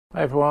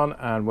Hi everyone,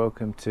 and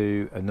welcome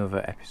to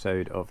another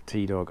episode of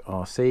T-Dog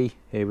RC.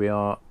 Here we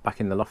are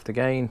back in the loft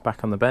again,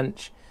 back on the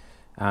bench,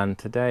 and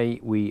today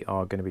we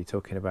are going to be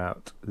talking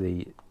about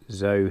the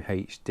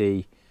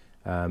ZOHD,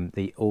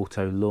 the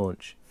auto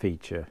launch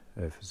feature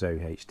of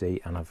ZOHD,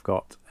 and I've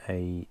got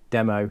a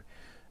demo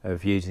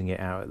of using it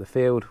out at the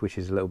field, which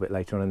is a little bit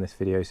later on in this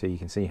video, so you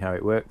can see how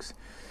it works.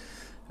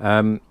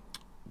 But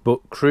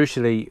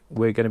crucially,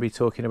 we're going to be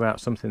talking about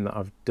something that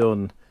I've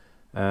done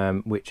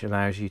which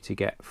allows you to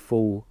get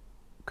full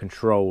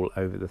control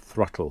over the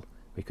throttle,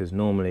 because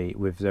normally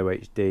with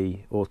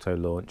ZOHD auto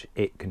launch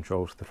it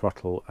controls the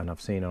throttle, and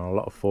I've seen on a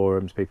lot of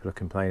forums people are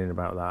complaining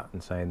about that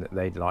and saying that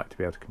they'd like to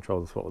be able to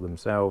control the throttle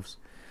themselves,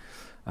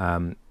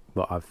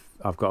 but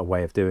I've got a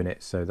way of doing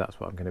it, so that's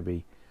what I'm going to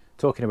be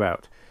talking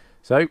about.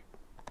 So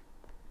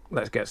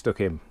let's get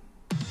stuck in.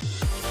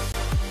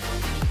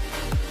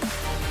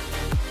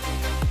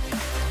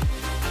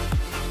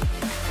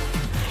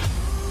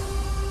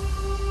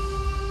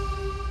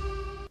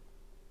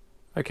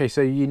 Okay,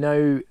 so you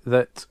know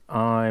that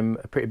I'm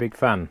a pretty big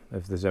fan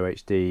of the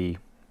ZOHD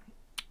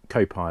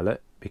Kopilot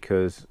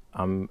because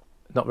I'm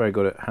not very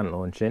good at hand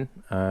launching.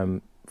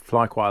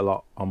 Fly quite a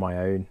lot on my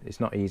own. It's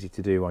not easy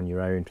to do on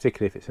your own,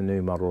 particularly if it's a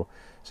new model.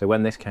 So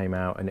when this came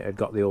out and it had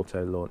got the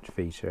auto launch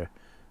feature,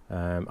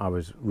 I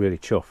was really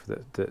chuffed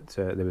that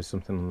there was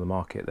something on the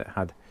market that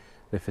had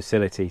the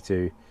facility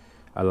to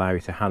allow you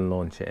to hand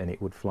launch it and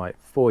it would fly it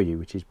for you,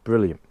 which is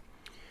brilliant.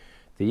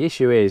 The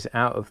issue is,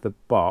 out of the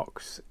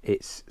box,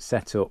 it's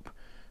set up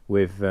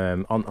with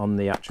on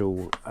the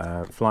actual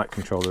flight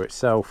controller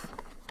itself.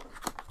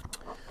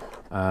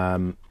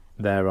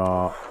 There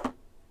are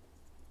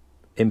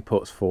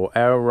inputs for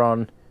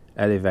aileron,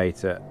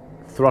 elevator,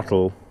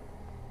 throttle,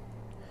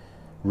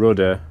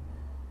 rudder,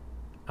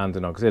 and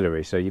an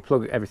auxiliary. So you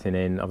plug everything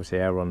in, obviously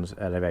ailerons,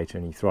 elevator,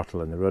 and your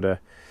throttle and the rudder.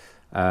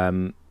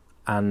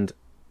 And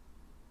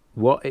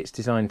what it's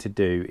designed to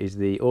do is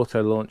the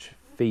auto launch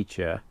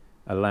feature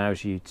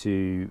allows you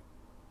to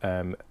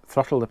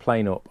throttle the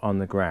plane up on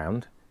the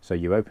ground. So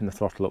you open the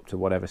throttle up to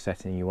whatever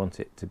setting you want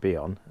it to be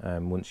on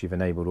once you've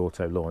enabled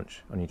auto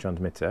launch on your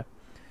transmitter,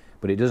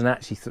 but it doesn't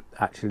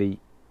actually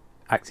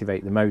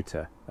activate the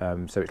motor,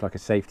 so it's like a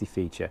safety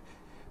feature,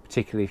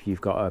 particularly if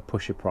you've got a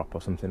pusher prop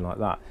or something like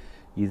that.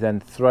 You then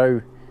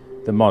throw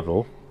the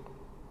model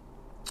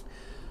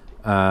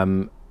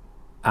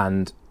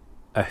and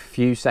a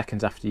few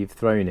seconds after you've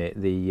thrown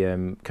it, the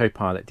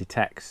Kopilot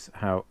detects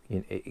how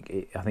I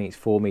think it's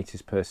 4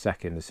 meters per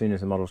second. As soon as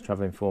the model's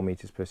traveling 4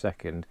 meters per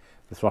second,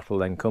 the throttle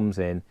then comes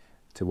in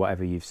to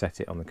whatever you've set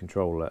it on the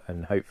controller,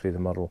 and hopefully the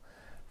model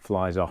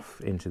flies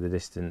off into the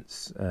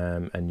distance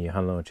and your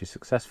hand launch is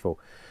successful.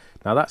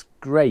 Now that's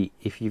great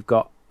if you've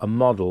got a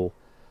model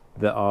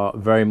that are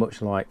very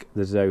much like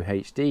the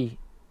ZOHD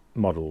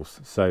models,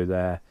 so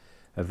they're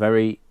a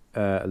very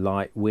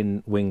light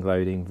wing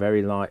loading,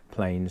 very light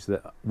planes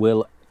that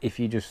will, if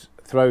you just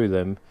throw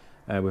them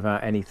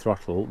without any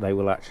throttle, they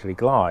will actually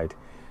glide.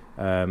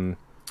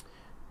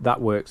 That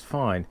works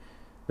fine.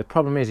 The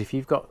problem is if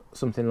you've got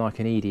something like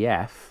an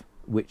EDF,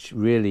 which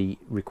really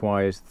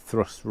requires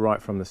thrust right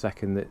from the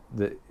second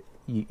that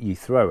you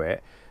throw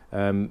it,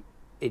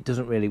 it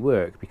doesn't really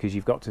work, because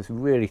you've got to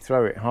really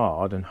throw it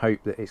hard and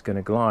hope that it's going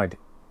to glide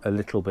a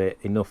little bit,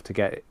 enough to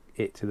get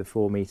it to the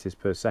 4 meters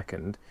per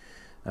second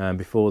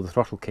before the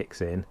throttle kicks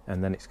in,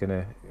 and then it's going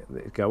to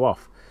go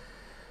off.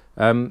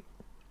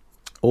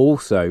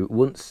 Also,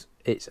 once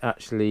it's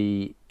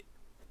actually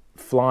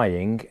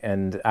flying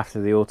and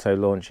after the auto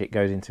launch it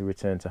goes into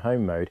return to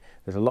home mode,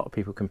 there's a lot of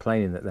people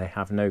complaining that they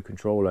have no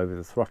control over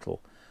the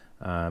throttle,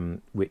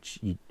 which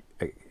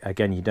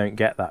again you don't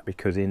get that,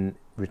 because in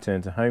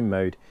return to home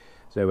mode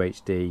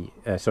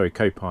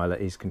Kopilot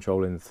is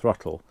controlling the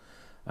throttle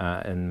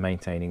and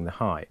maintaining the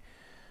height.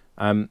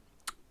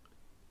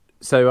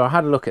 So I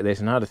had a look at this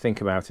and had to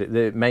think about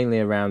it, mainly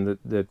around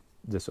the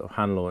sort of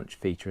hand launch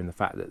feature and the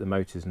fact that the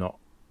motor's not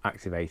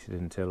activated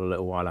until a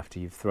little while after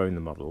you've thrown the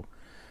model.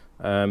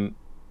 And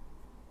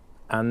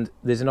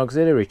there's an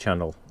auxiliary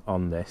channel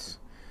on this.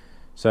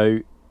 So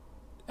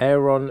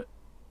aileron,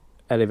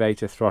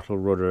 elevator, throttle,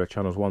 rudder are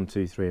channels 1,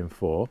 2, 3 and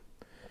 4.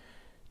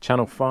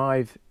 Channel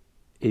 5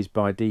 is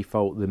by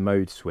default the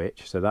mode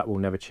switch, so that will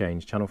never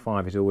change. Channel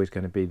 5 is always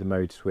going to be the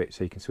mode switch,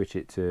 so you can switch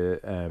it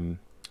to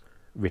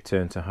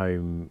return to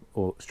home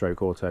or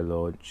stroke auto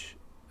launch,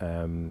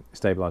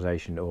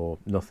 stabilization, or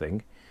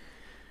nothing.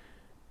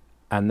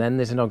 And then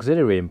there's an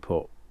auxiliary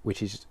input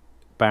which is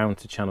bound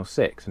to channel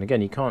 6, and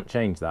again you can't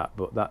change that,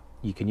 but that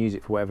you can use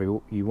it for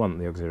whatever you want,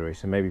 the auxiliary.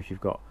 So maybe if you've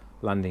got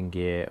landing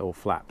gear or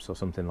flaps or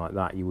something like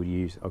that, you would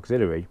use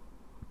auxiliary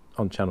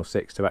on channel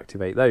 6 to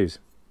activate those.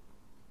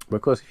 But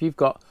of course, if you've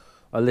got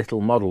a little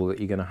model that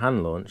you're going to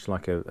hand launch,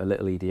 like a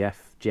little EDF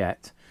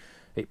jet,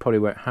 it probably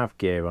won't have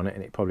gear on it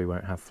and it probably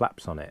won't have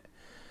flaps on it.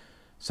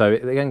 So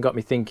it again got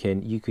me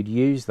thinking, you could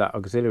use that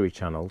auxiliary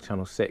channel,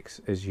 channel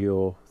 6, as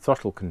your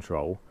throttle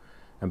control,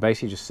 and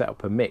basically just set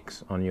up a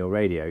mix on your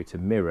radio to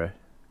mirror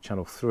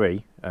channel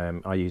 3.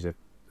 I use a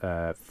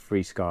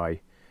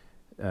FreeSky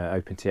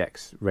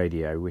OpenTX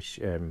radio, which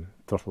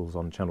throttles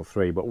on channel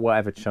 3, but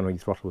whatever channel you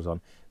throttles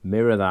on,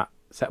 mirror that,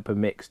 set up a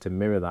mix to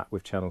mirror that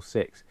with channel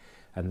 6,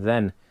 and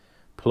then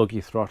plug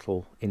your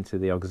throttle into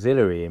the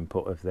auxiliary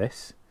input of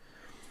this.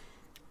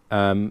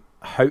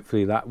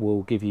 Hopefully that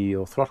will give you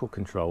your throttle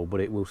control, but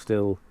it will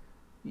still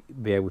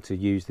be able to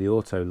use the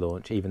auto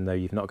launch even though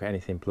you've not got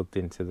anything plugged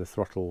into the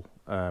throttle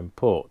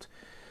port.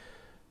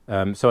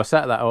 So I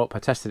set that up, I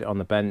tested it on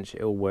the bench,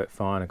 it all worked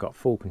fine, I got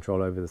full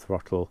control over the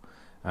throttle,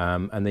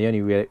 and the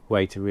only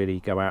way to really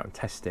go out and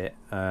test it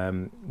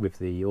with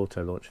the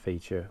auto launch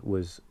feature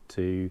was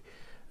to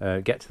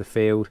get to the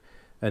field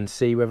and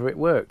see whether it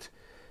worked.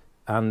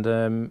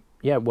 And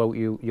yeah, well,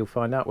 you'll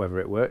find out whether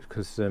it worked,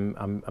 because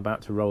I'm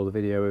about to roll the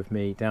video of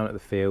me down at the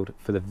field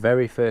for the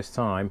very first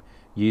time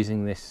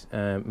using this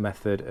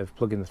method of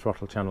plugging the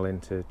throttle channel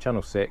into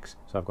channel 6,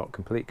 so I've got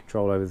complete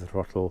control over the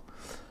throttle,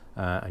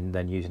 and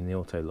then using the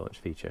auto launch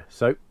feature.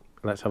 So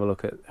let's have a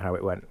look at how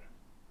it went.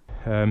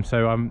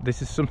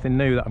 This is something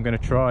new that I'm going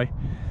to try.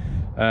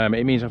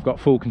 It means I've got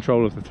full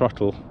control of the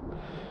throttle,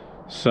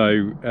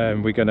 so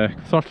we're going to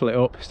throttle it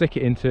up, stick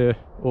it into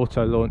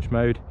auto launch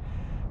mode,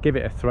 give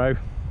it a throw,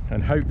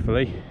 and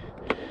hopefully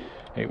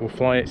it will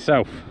fly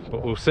itself,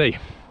 but we'll see.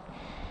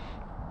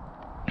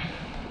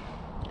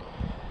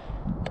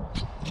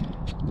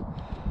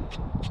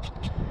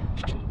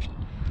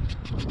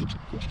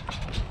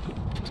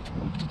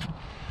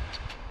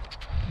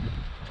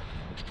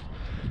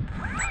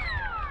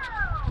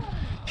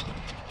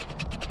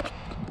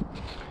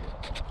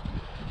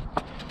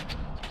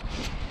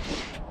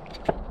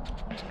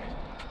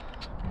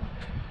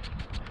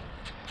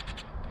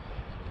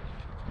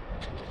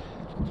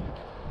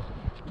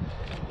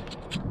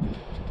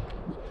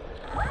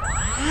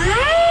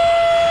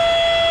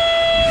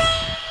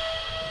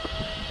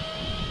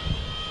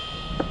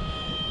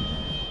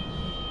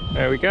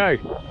 There we go.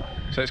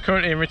 So it's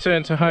currently in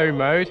return to home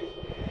mode.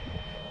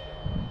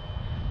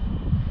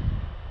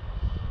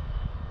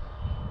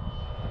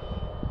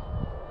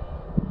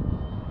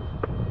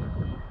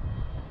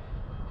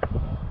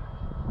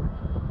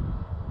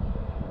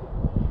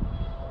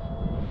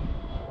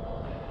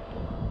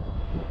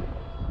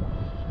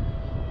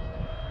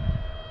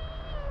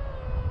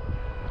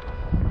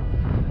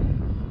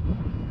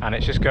 And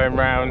it's just going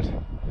round.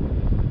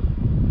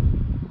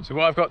 So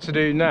what I've got to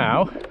do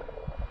now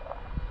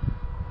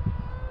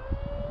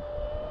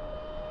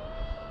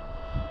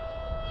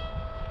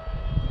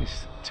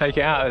is take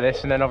it out of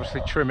this and then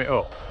obviously trim it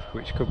up,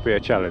 which could be a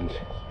challenge.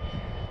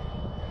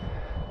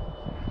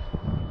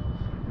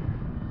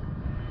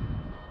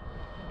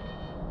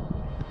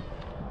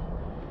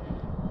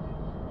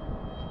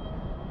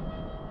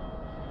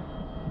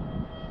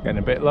 Getting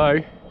a bit low.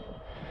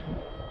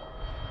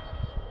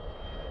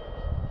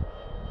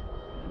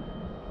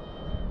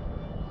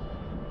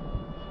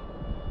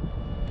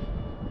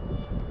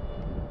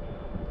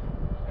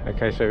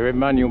 Okay, so we're in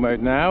manual mode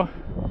now.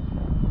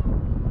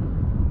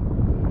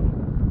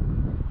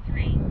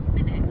 3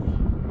 minutes.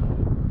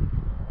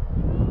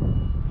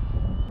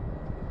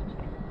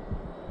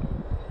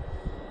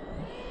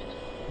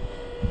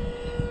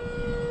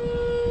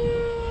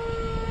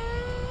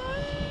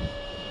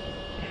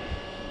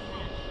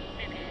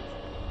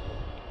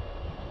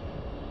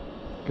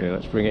 Okay,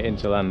 let's bring it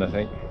into land, I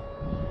think.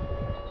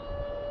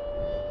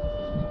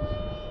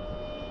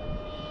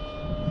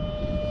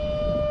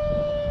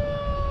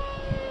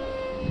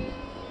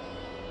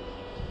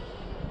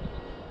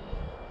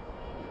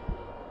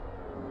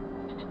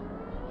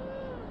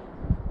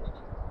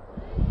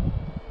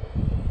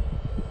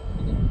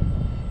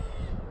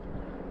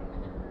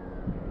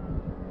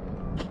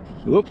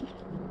 Whoop.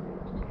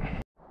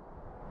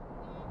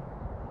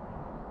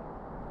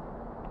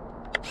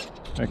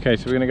 Okay,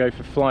 so we're going to go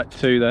for flight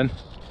 2 then.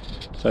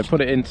 So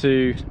put it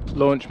into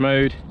launch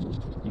mode.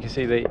 You can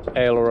see the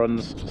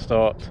ailerons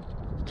start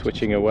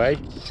twitching away.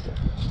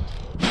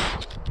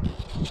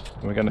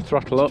 And we're going to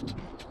throttle up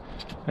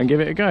and give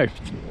it a go.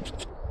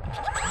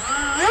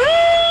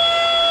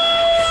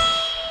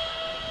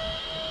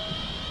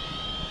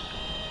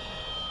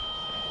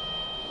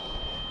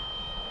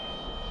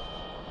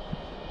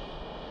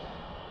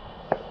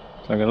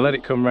 So I'm going to let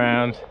it come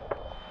round.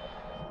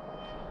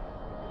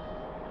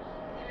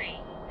 3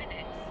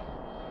 minutes.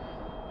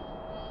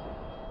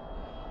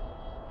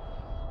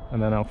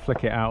 And then I'll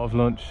flick it out of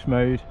launch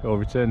mode or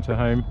return to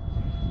home.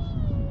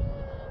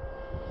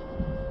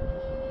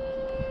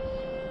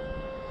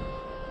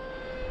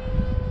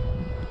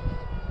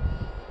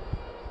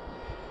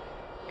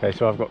 Okay,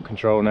 so I've got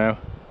control now.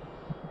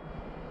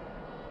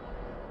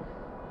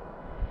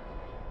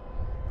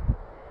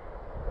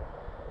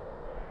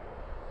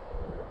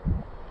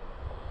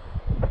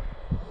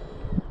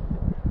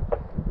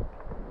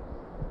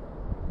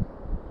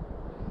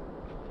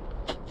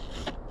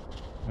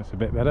 That's a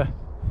bit better.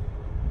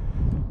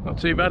 Not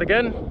too bad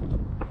again.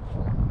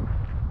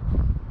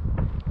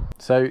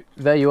 So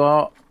there you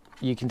are.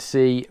 You can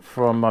see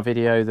from my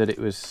video that it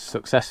was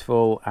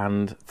successful,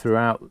 and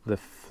throughout the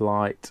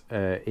flight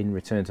in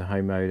return to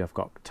home mode I've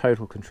got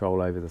total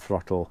control over the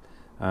throttle.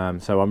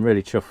 So I'm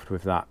really chuffed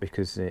with that,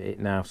 because it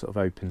now sort of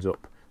opens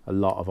up a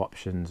lot of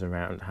options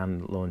around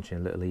hand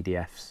launching little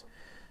EDFs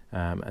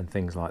and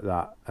things like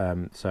that.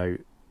 So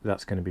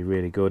that's going to be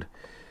really good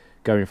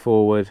going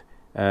forward.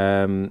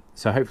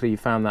 So hopefully you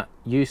found that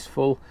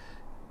useful.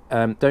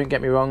 Don't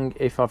get me wrong,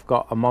 if I've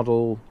got a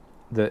model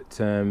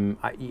that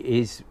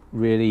is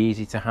really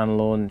easy to hand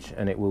launch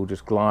and it will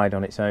just glide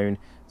on its own,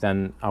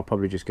 then I'll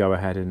probably just go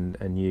ahead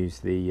and use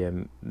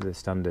the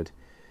standard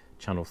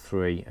channel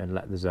 3 and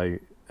let the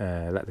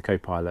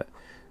Kopilot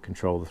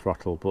control the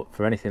throttle. But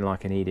for anything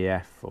like an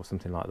EDF or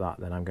something like that,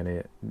 then I'm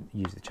going to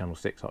use the channel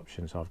 6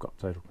 option, so I've got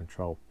total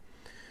control.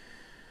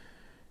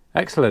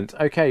 Excellent.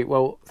 Okay,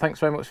 well, thanks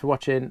very much for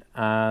watching,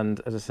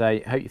 and as I say,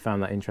 hope you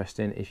found that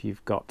interesting. If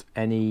you've got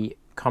any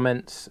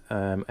comments,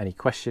 any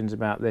questions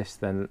about this,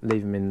 then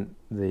leave them in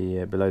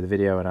the below the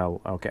video, and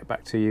I'll get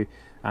back to you.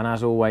 And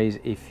as always,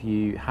 if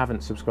you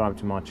haven't subscribed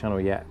to my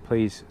channel yet,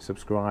 please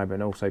subscribe,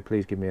 and also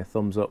please give me a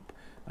thumbs up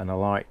and a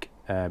like,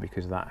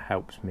 because that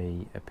helps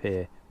me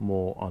appear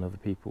more on other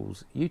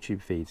people's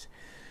YouTube feeds.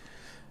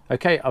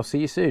 Okay, I'll see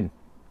you soon.